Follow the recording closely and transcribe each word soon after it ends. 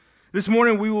This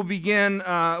morning we will begin,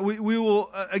 we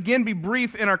will again be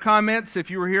brief in our comments.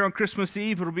 If you were here on Christmas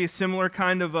Eve, it'll be a similar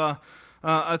kind of a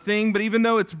thing. But even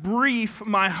though it's brief,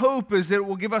 my hope is that it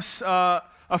will give us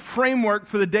a framework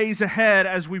for the days ahead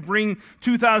as we bring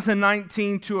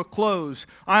 2019 to a close.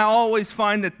 I always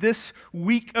find that this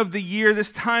week of the year,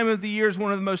 this time of the year, is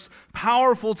one of the most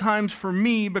powerful times for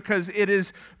me because it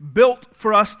is built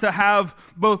for us to have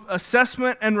both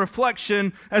assessment and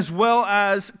reflection as well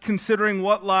as considering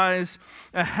what lies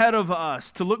ahead of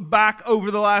us. To look back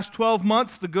over the last 12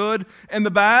 months, the good and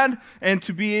the bad, and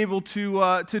to be able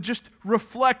to just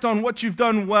reflect on what you've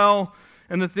done well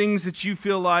and the things that you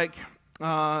feel like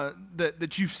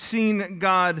that you've seen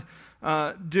God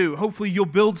do. Hopefully you'll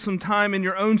build some time in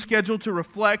your own schedule to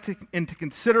reflect and to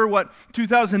consider what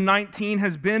 2019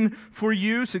 has been for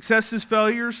you. Successes,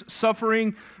 failures,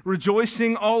 suffering,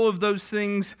 rejoicing, all of those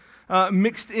things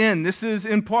mixed in. This is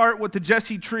in part what the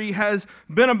Jesse tree has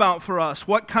been about for us.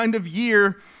 What kind of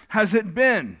year has it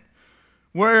been?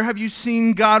 Where have you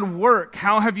seen God work?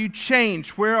 How have you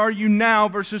changed? Where are you now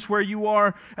versus where you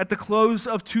are at the close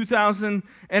of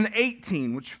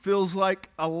 2018, which feels like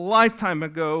a lifetime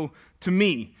ago to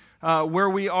me. Where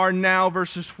we are now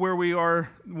versus where we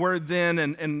were then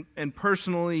and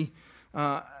personally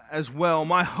as well.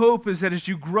 My hope is that as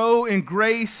you grow in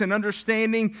grace and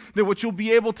understanding, that what you'll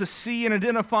be able to see and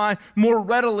identify more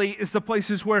readily is the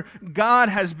places where God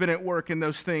has been at work in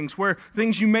those things, where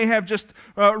things you may have just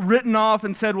written off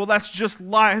and said, well, that's just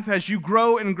life. As you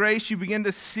grow in grace, you begin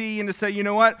to see and to say, you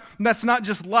know what? That's not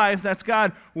just life, that's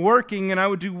God working, and I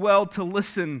would do well to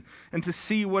listen and to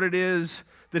see what it is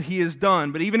that He has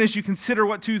done. But even as you consider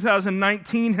what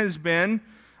 2019 has been,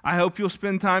 I hope you'll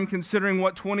spend time considering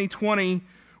what 2020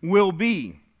 will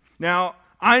be. Now,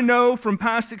 I know from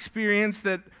past experience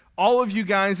that all of you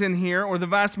guys in here, or the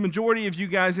vast majority of you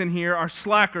guys in here, are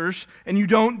slackers, and you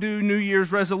don't do New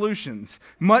Year's resolutions.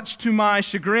 Much to my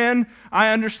chagrin, I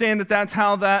understand that that's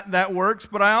how that works,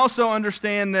 but I also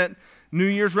understand that New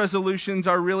Year's resolutions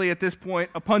are really, at this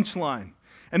point, a punchline.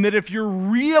 And that if you're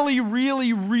really,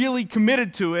 really, really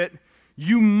committed to it,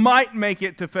 you might make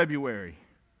it to February,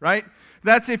 right?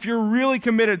 That's if you're really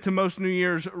committed to most New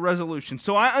Year's resolutions.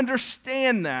 So I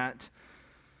understand that.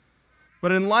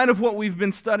 But in light of what we've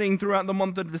been studying throughout the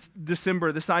month of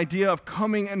December, this idea of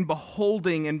coming and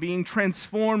beholding and being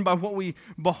transformed by what we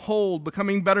behold,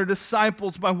 becoming better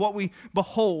disciples by what we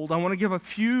behold, I want to give a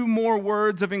few more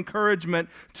words of encouragement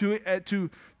to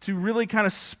really kind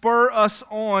of spur us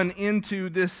on into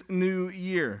this new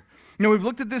year. You know, we've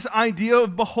looked at this idea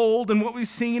of behold, and what we've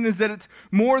seen is that it's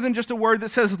more than just a word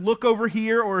that says look over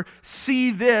here or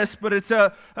see this, but it's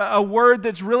a word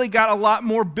that's really got a lot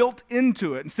more built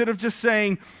into it. Instead of just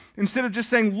saying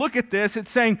look at this, it's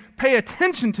saying pay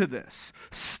attention to this.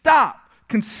 Stop,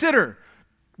 consider,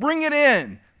 bring it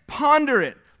in, ponder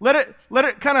it, let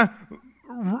it kind of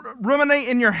ruminate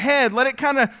in your head, let it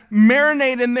kind of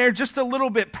marinate in there just a little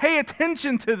bit. Pay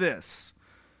attention to this.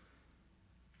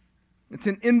 It's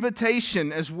an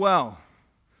invitation as well,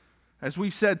 as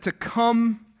we've said, to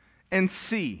come and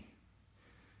see.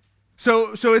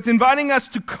 So it's inviting us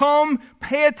to come,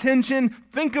 pay attention,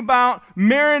 think about,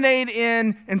 marinate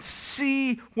in, and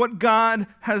see what God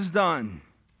has done.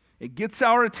 It gets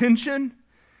our attention,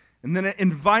 and then it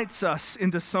invites us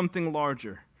into something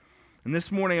larger. And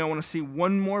this morning I want to see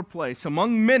one more place,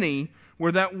 among many,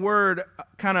 where that word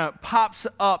kind of pops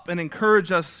up and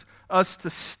encourages us to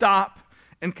stop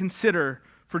and consider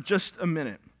for just a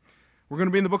minute. We're going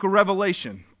to be in the book of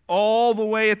Revelation, all the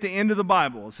way at the end of the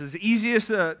Bible. This is the easiest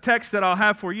text that I'll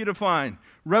have for you to find.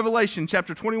 Revelation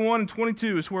chapter 21 and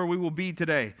 22 is where we will be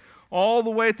today, all the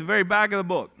way at the very back of the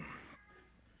book.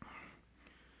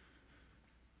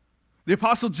 The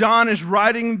Apostle John is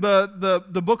writing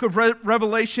the book of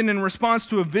Revelation in response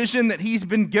to a vision that he's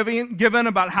been given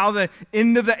about how the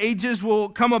end of the ages will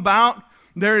come about.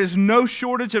 There is no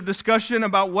shortage of discussion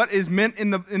about what is meant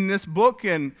in this book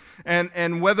and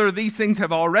whether these things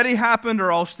have already happened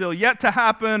or all still yet to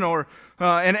happen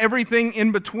and everything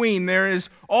in between. There is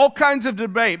all kinds of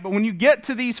debate, but when you get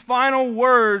to these final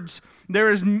words,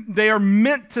 they are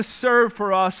meant to serve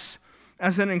for us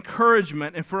as an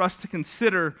encouragement and for us to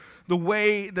consider the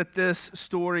way that this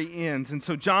story ends. And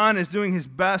so John is doing his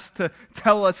best to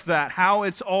tell us that, how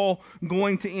it's all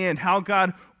going to end, how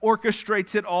God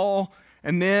orchestrates it all,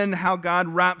 and then how God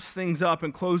wraps things up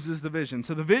and closes the vision.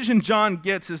 So the vision John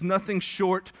gets is nothing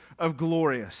short of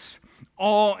glorious,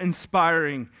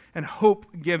 awe-inspiring, and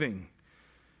hope-giving.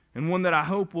 And one that I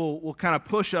hope will kind of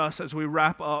push us as we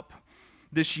wrap up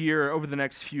this year over the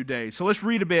next few days. So let's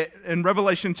read a bit in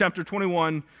Revelation chapter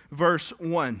 21, verse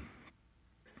 1.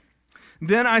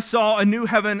 Then I saw a new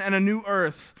heaven and a new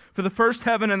earth, for the first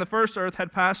heaven and the first earth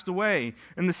had passed away,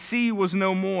 and the sea was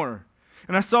no more.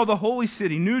 And I saw the holy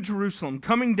city, New Jerusalem,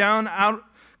 coming down out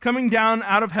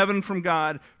of heaven from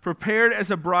God, prepared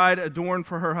as a bride adorned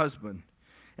for her husband.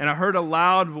 And I heard a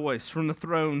loud voice from the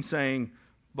throne saying,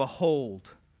 Behold,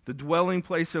 the dwelling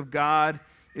place of God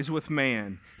is with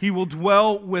man. He will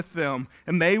dwell with them,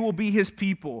 and they will be his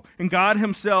people, and God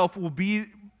himself will be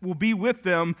with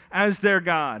them as their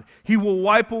God. He will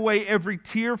wipe away every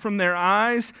tear from their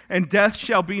eyes, and death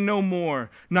shall be no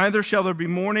more. Neither shall there be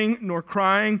mourning, nor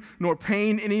crying, nor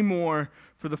pain any more,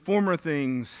 for the former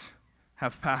things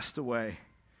have passed away.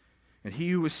 And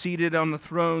he who was seated on the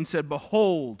throne said,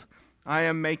 Behold, I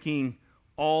am making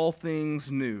all things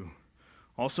new.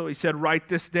 Also he said, Write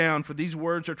this down, for these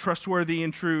words are trustworthy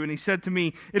and true. And he said to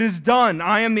me, It is done.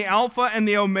 I am the Alpha and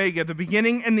the Omega, the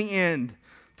beginning and the end.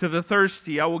 To the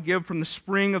thirsty I will give from the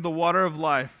spring of the water of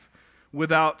life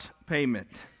without payment.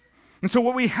 And so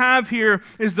what we have here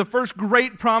is the first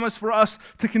great promise for us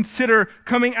to consider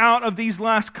coming out of these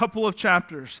last couple of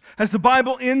chapters. As the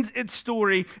Bible ends its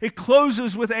story, it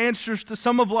closes with answers to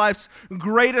some of life's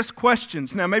greatest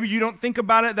questions. Now, maybe you don't think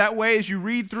about it that way as you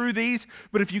read through these,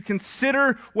 but if you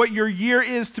consider what your year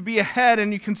is to be ahead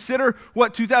and you consider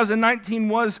what 2019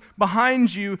 was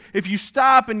behind you, if you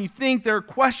stop and you think, there are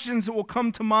questions that will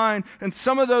come to mind, and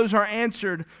some of those are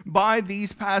answered by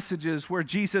these passages where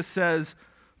Jesus says,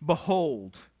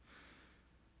 Behold.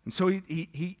 And so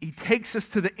he takes us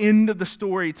to the end of the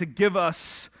story to give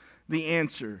us the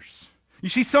answers. You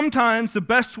see, sometimes the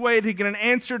best way to get an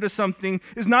answer to something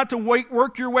is not to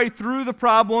work your way through the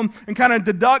problem and kind of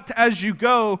deduct as you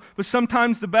go, but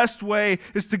sometimes the best way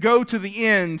is to go to the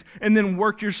end and then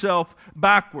work yourself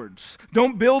backwards.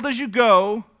 Don't build as you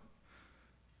go,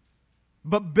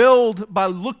 but build by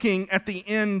looking at the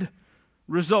end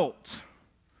result.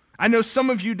 I know some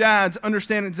of you dads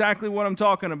understand exactly what I'm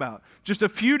talking about. Just a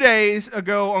few days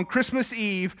ago on Christmas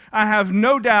Eve, I have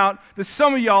no doubt that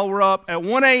some of y'all were up at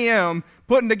 1 a.m.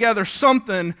 putting together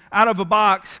something out of a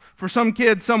box for some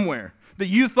kid somewhere that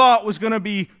you thought was going to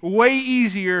be way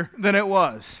easier than it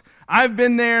was. I've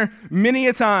been there many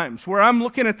a times where I'm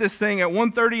looking at this thing at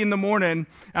 1:30 in the morning, and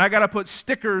I got to put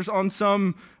stickers on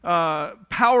some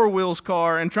Power Wheels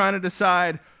car and trying to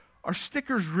decide, are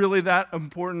stickers really that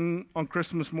important on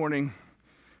Christmas morning?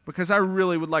 Because I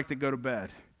really would like to go to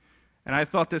bed. And I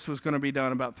thought this was going to be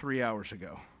done about 3 hours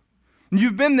ago.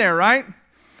 You've been there, right?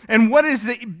 And what is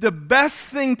the best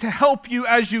thing to help you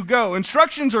as you go?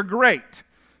 Instructions are great,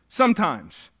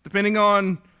 sometimes, depending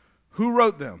on who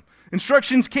wrote them.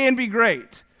 Instructions can be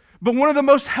great. But one of the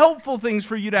most helpful things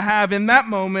for you to have in that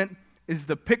moment is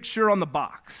the picture on the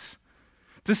box.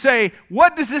 To say,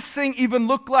 what does this thing even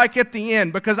look like at the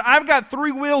end? Because I've got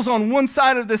 3 wheels on one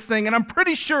side of this thing, and I'm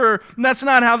pretty sure that's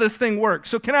not how this thing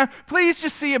works. So can I please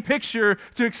just see a picture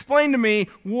to explain to me,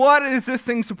 what is this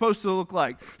thing supposed to look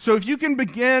like? So if you can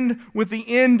begin with the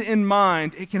end in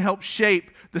mind, it can help shape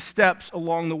the steps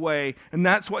along the way. And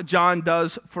that's what John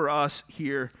does for us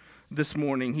here this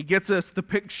morning. He gets us the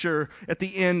picture at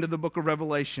the end of the book of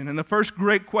Revelation. And the first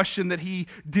great question that he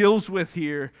deals with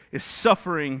here is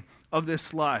suffering of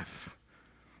this life.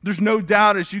 There's no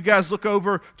doubt as you guys look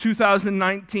over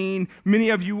 2019, many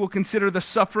of you will consider the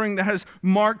suffering that has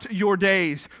marked your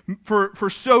days. For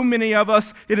so many of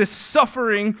us, it is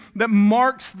suffering that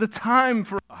marks the time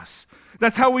for us.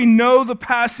 That's how we know the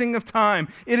passing of time.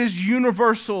 It is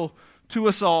universal to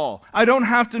us all. I don't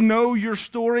have to know your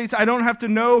stories. I don't have to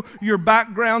know your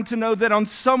background to know that on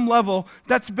some level,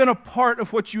 that's been a part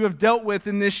of what you have dealt with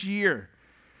in this year.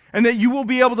 And that you will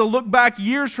be able to look back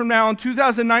years from now in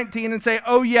 2019 and say,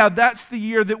 oh yeah, that's the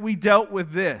year that we dealt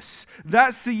with this.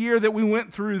 That's the year that we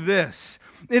went through this.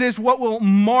 It is what will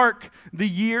mark the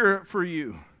year for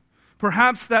you.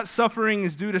 Perhaps that suffering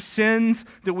is due to sins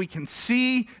that we can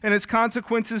see and its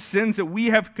consequences, sins that we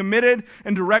have committed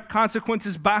and direct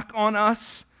consequences back on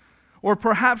us. Or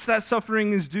perhaps that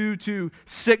suffering is due to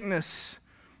sickness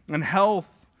and health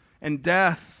and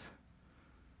death.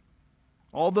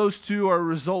 All those two are a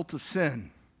result of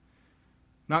sin.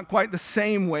 Not quite the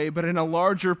same way, but in a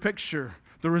larger picture.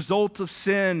 The result of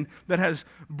sin that has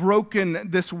broken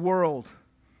this world.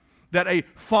 That a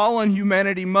fallen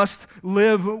humanity must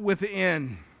live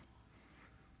within.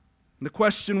 The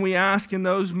question we ask in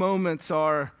those moments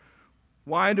are,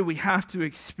 why do we have to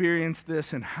experience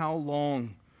this, and how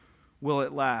long will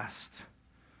it last?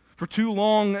 For too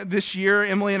long this year,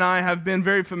 Emily and I have been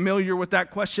very familiar with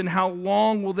that question, how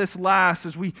long will this last,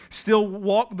 as we still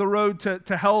walk the road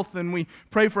to health, and we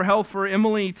pray for health for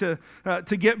Emily to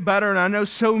get better. And I know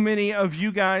so many of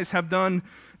you guys have done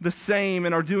the same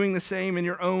and are doing the same in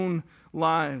your own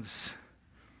lives.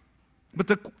 But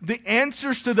the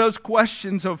answers to those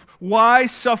questions of why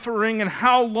suffering and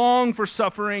how long for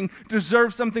suffering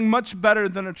deserve something much better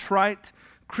than a trite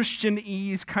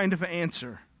Christianese kind of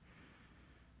answer.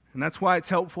 And that's why it's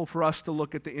helpful for us to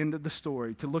look at the end of the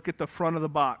story, to look at the front of the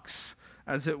box,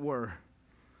 as it were.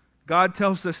 God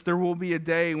tells us there will be a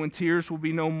day when tears will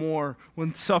be no more,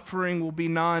 when suffering will be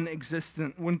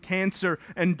non-existent, when cancer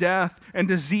and death and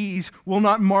disease will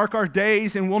not mark our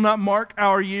days and will not mark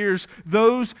our years.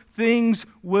 Those things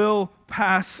will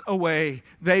pass away.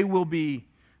 They will be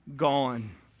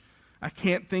gone. I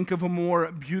can't think of a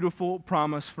more beautiful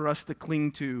promise for us to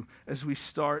cling to as we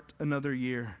start another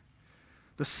year.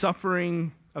 The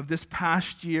suffering of this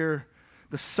past year,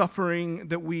 the suffering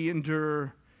that we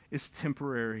endure, is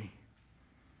temporary.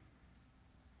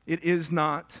 It is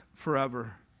not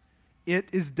forever. It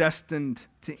is destined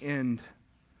to end.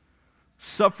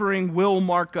 Suffering will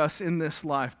mark us in this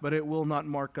life, but it will not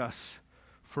mark us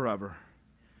forever.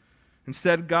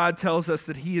 Instead, God tells us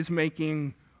that He is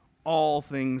making all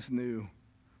things new.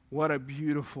 What a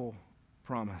beautiful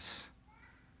promise.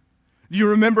 Do you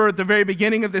remember at the very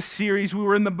beginning of this series, we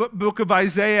were in the book of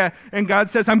Isaiah, and God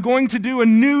says, I'm going to do a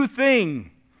new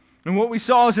thing. And what we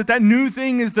saw is that new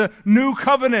thing is the new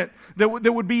covenant that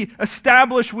would be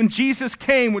established when Jesus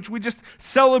came, which we just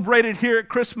celebrated here at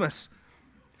Christmas.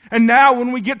 And now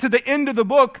when we get to the end of the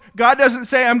book, God doesn't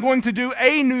say, I'm going to do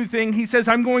a new thing. He says,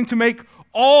 I'm going to make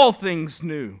all things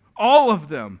new. All of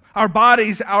them. Our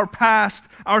bodies, our past,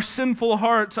 our sinful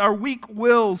hearts, our weak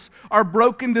wills, our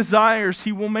broken desires.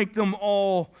 He will make them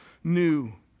all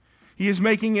new. He is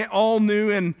making it all new,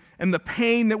 and the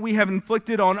pain that we have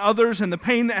inflicted on others and the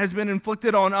pain that has been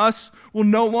inflicted on us will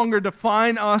no longer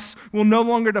define us, will no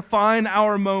longer define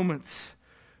our moments,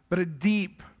 but a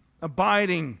deep,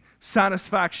 abiding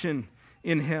satisfaction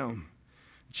in Him.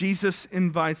 Jesus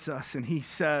invites us, and He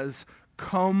says,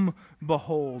 come,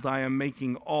 behold, I am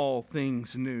making all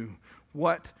things new.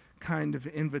 What kind of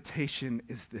invitation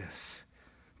is this?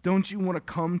 Don't you want to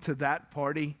come to that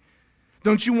party?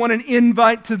 Don't you want an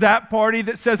invite to that party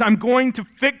that says, I'm going to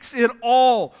fix it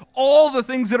all the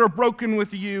things that are broken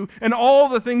with you and all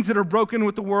the things that are broken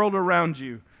with the world around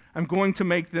you. I'm going to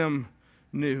make them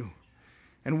new.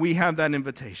 And we have that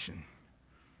invitation.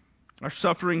 Our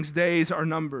suffering's days are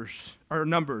numbered.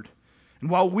 And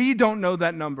while we don't know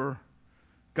that number,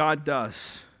 God does.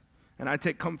 And I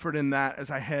take comfort in that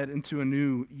as I head into a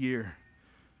new year.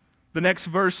 The next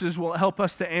verses will help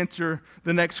us to answer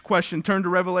the next question. Turn to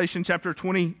Revelation chapter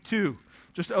 22,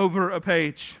 just over a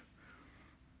page.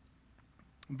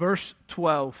 Verse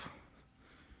 12.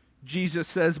 Jesus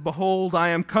says, behold, I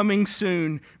am coming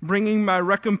soon, bringing my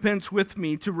recompense with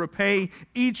me to repay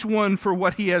each one for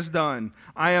what he has done.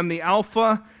 I am the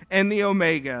Alpha and the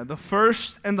Omega, the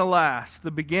first and the last,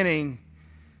 the beginning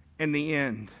and the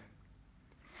end.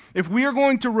 If we are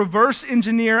going to reverse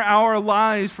engineer our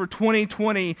lives for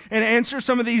 2020 and answer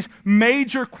some of these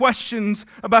major questions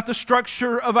about the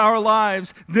structure of our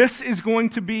lives, this is going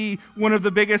to be one of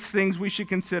the biggest things we should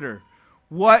consider.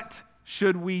 What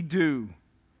should we do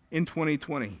in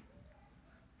 2020?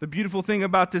 The beautiful thing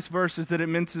about this verse is that it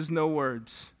minces no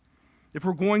words. If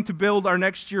we're going to build our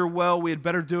next year well, we had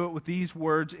better do it with these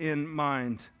words in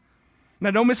mind. Now,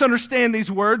 don't misunderstand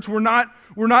these words. We're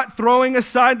not throwing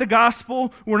aside the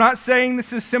gospel. We're not saying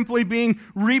this is simply being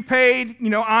repaid,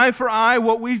 eye for eye,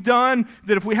 what we've done,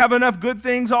 that if we have enough good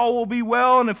things, all will be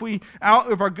well, and if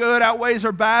our good outweighs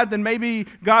our bad, then maybe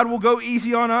God will go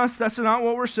easy on us. That's not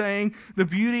what we're saying. The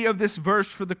beauty of this verse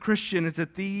for the Christian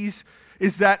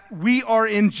is that we are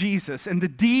in Jesus, and the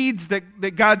deeds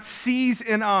that God sees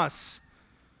in us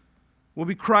will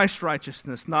be Christ's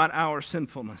righteousness, not our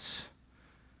sinfulness.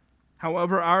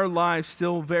 However, our lives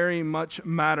still very much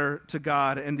matter to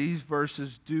God, and these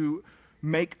verses do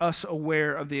make us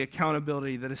aware of the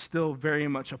accountability that is still very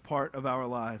much a part of our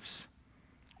lives.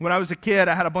 When I was a kid,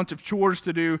 I had a bunch of chores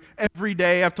to do every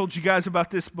day. I've told you guys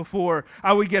about this before.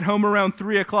 I would get home around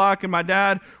 3 o'clock, and my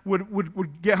dad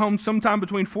would get home sometime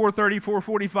between 4:30,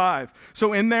 4:45.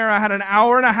 So in there, I had an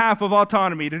hour and a half of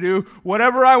autonomy to do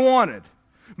whatever I wanted.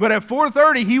 But at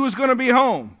 4:30, he was going to be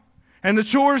home, and the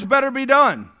chores better be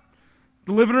done.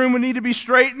 The living room would need to be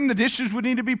straightened. The dishes would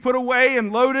need to be put away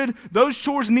and loaded. Those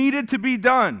chores needed to be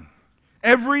done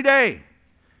every day.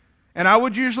 And I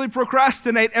would usually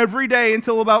procrastinate every day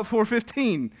until about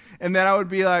 4:15. And then I would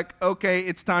be like, okay,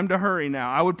 it's time to hurry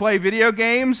now. I would play video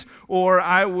games, or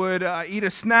I would eat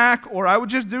a snack, or I would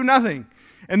just do nothing.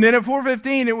 And then at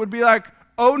 4:15, it would be like,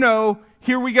 oh no,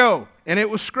 here we go. And it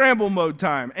was scramble mode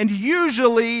time. And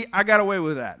usually I got away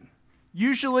with that.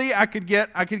 Usually I could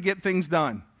get things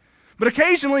done. But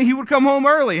occasionally he would come home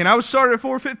early, and I would start at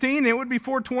 4:15, and it would be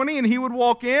 4:20, and he would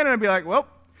walk in, and I'd be like, well,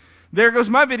 there goes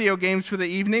my video games for the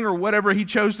evening, or whatever he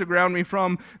chose to ground me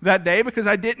from that day, because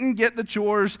I didn't get the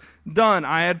chores done.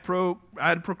 I had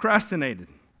procrastinated.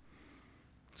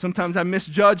 Sometimes I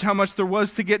misjudged how much there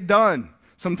was to get done.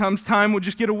 Sometimes time would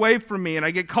just get away from me, and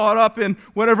I get caught up in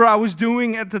whatever I was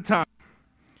doing at the time.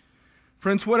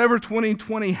 Friends, whatever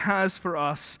 2020 has for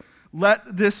us,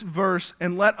 let this verse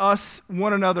and let us,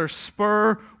 one another,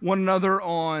 spur one another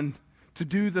on to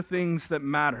do the things that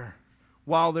matter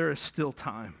while there is still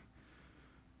time.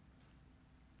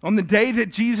 On the day that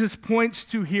Jesus points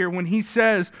to here, when he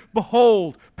says,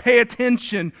 behold, pay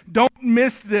attention, don't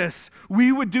miss this,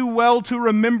 we would do well to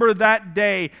remember that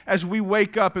day as we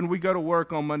wake up and we go to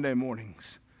work on Monday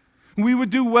mornings. We would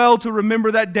do well to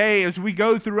remember that day as we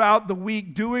go throughout the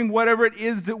week, doing whatever it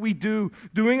is that we do,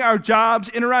 doing our jobs,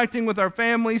 interacting with our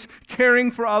families,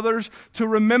 caring for others, to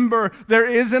remember there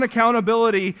is an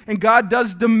accountability, and God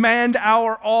does demand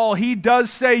our all. He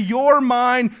does say, you're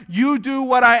mine, you do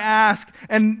what I ask,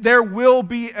 and there will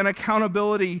be an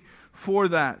accountability for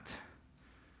that.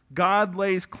 God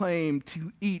lays claim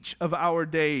to each of our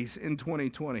days in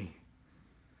 2020.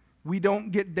 We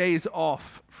don't get days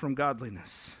off from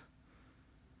godliness.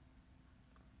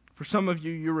 For some of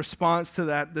you, your response to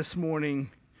that this morning,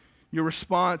 your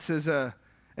response is an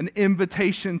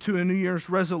invitation to a New Year's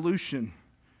resolution.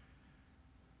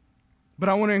 But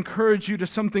I want to encourage you to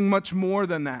something much more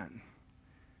than that.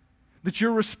 That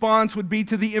your response would be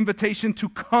to the invitation to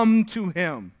come to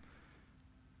Him.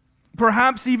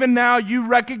 Perhaps even now you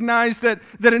recognize that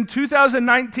in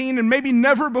 2019 and maybe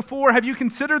never before have you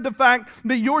considered the fact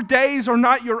that your days are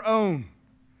not your own.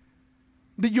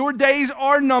 That your days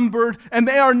are numbered and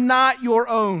they are not your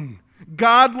own.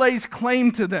 God lays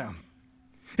claim to them.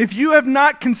 If you have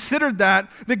not considered that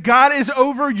God is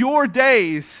over your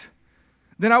days,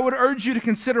 then I would urge you to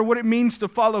consider what it means to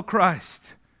follow Christ.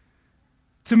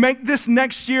 To make this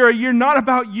next year a year not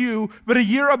about you, but a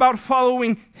year about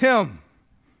following Him.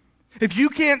 If you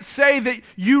can't say that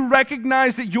you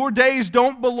recognize that your days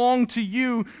don't belong to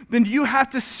you, then you have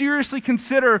to seriously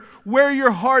consider where your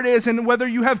heart is and whether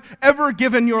you have ever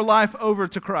given your life over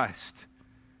to Christ.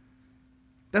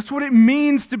 That's what it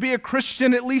means to be a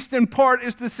Christian, at least in part,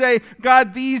 is to say,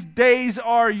 God, these days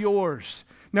are yours.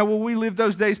 Now, will we live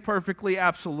those days perfectly?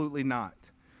 Absolutely not.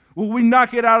 Will we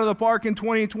knock it out of the park in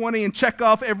 2020 and check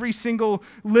off every single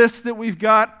list that we've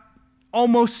got?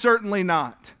 Almost certainly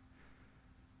not.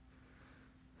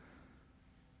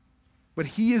 But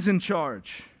He is in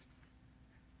charge.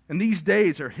 And these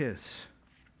days are His.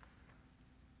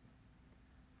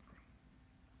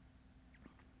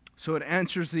 So it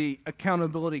answers the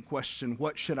accountability question,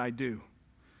 what should I do?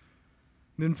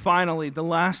 And then finally, the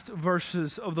last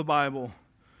verses of the Bible,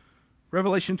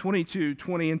 Revelation 22,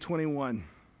 20 and 21.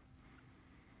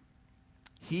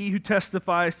 He who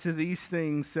testifies to these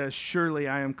things says, surely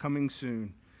I am coming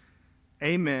soon.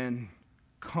 Amen.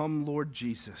 Come, Lord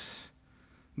Jesus.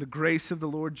 The grace of the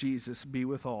Lord Jesus be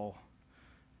with all.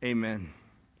 Amen.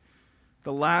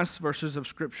 The last verses of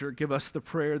Scripture give us the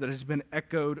prayer that has been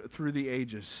echoed through the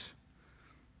ages.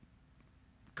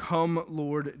 Come,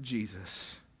 Lord Jesus.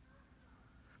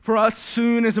 For us,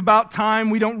 soon is about time.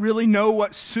 We don't really know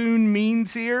what soon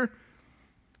means here.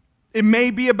 It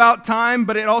may be about time,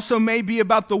 but it also may be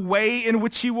about the way in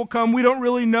which He will come. We don't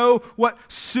really know what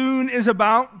soon is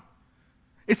about.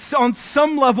 It's on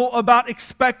some level about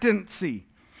expectancy.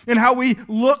 And how we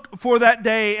look for that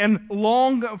day and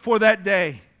long for that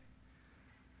day.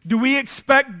 Do we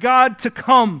expect God to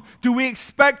come? Do we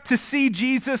expect to see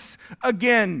Jesus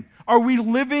again? Are we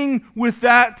living with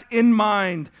that in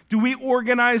mind? Do we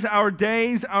organize our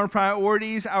days, our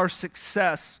priorities, our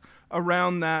success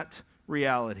around that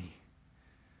reality?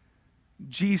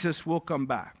 Jesus will come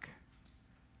back.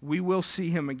 We will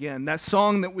see Him again. That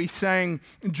song that we sang,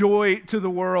 Joy to the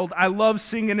World, I love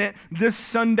singing it this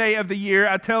Sunday of the year.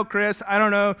 I tell Chris, I don't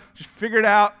know, just figure it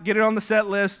out, get it on the set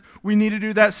list. We need to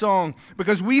do that song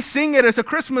because we sing it as a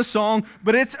Christmas song,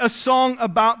 but it's a song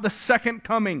about the second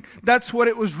coming. That's what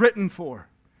it was written for.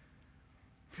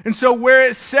 And so where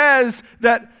it says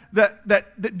that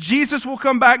Jesus will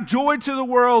come back, joy to the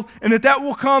world, and that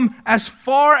will come as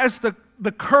far as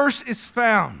the curse is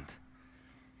found.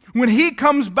 When He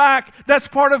comes back, that's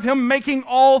part of Him making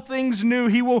all things new.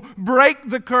 He will break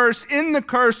the curse, in the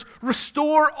curse,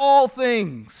 restore all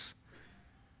things.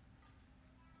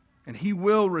 And He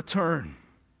will return.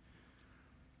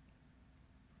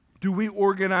 Do we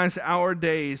organize our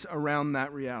days around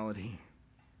that reality?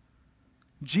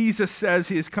 Jesus says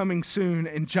He is coming soon,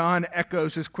 and John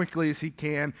echoes as quickly as he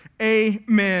can,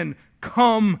 Amen.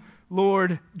 Come,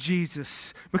 Lord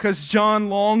Jesus. Because John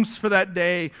longs for that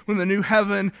day when the new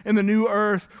heaven and the new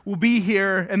earth will be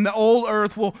here and the old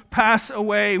earth will pass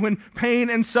away, when pain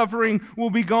and suffering will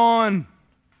be gone,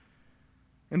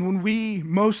 and when we,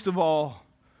 most of all,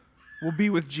 will be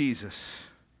with Jesus.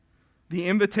 The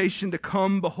invitation to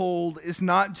come behold is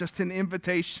not just an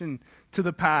invitation to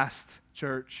the past,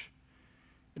 church.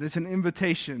 It is an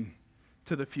invitation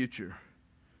to the future.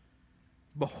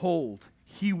 Behold,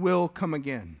 He will come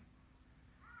again.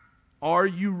 Are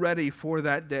you ready for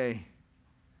that day?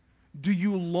 Do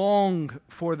you long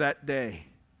for that day?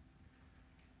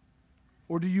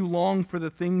 Or do you long for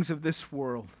the things of this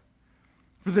world?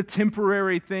 For the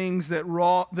temporary things that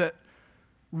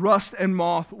rust and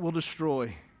moth will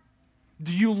destroy?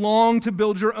 Do you long to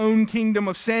build your own kingdom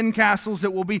of sandcastles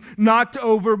that will be knocked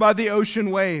over by the ocean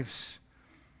waves?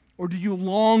 Or do you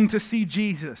long to see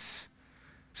Jesus?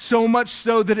 So much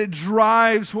so that it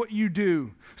drives what you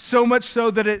do. So much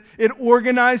so that it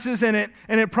organizes and it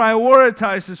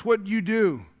prioritizes what you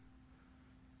do.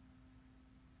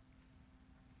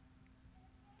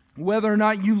 Whether or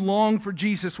not you long for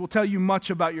Jesus will tell you much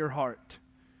about your heart.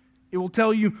 It will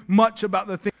tell you much about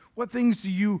the things. What things do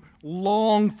you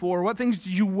long for? What things do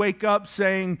you wake up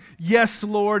saying, yes,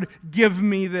 Lord, give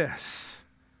me this?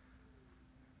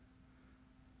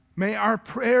 May our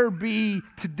prayer be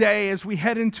today as we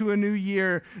head into a new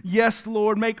year, yes,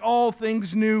 Lord, make all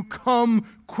things new. Come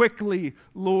quickly,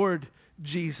 Lord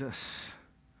Jesus.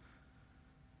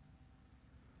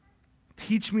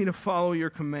 Teach me to follow your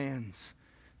commands.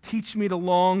 Teach me to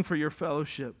long for your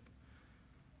fellowship.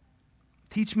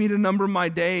 Teach me to number my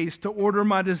days, to order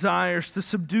my desires, to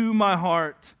subdue my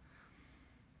heart.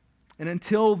 And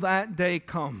until that day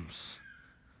comes,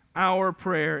 our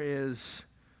prayer is,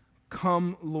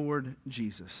 come, Lord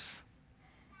Jesus.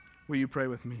 Will you pray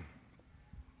with me?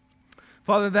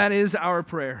 Father, that is our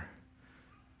prayer.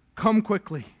 Come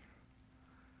quickly.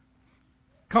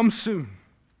 Come soon.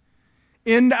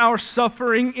 End our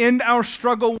suffering, end our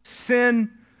struggle with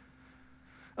sin.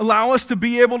 Allow us to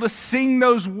be able to sing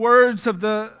those words of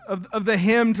the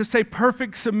hymn to say,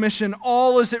 perfect submission,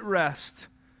 all is at rest.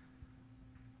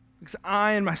 Because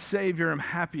I and my Savior am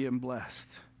happy and blessed.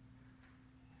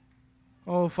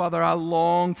 Oh, Father, I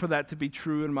long for that to be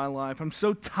true in my life. I'm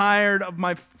so tired of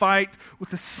my fight with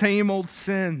the same old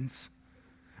sins.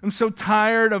 I'm so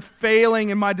tired of failing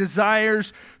and my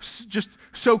desires just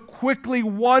so quickly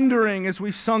wandering as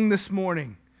we sung this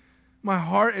morning. My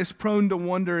heart is prone to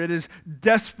wander. It is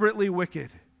desperately wicked.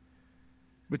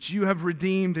 But you have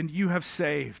redeemed and you have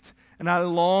saved. And I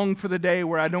long for the day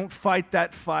where I don't fight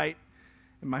that fight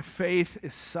and my faith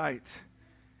is sight.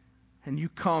 And you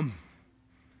come.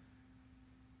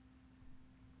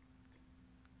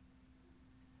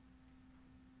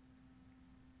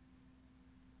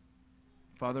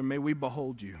 Father, may we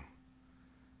behold you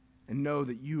and know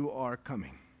that you are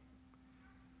coming.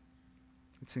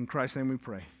 It's in Christ's name we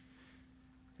pray.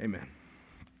 Amen.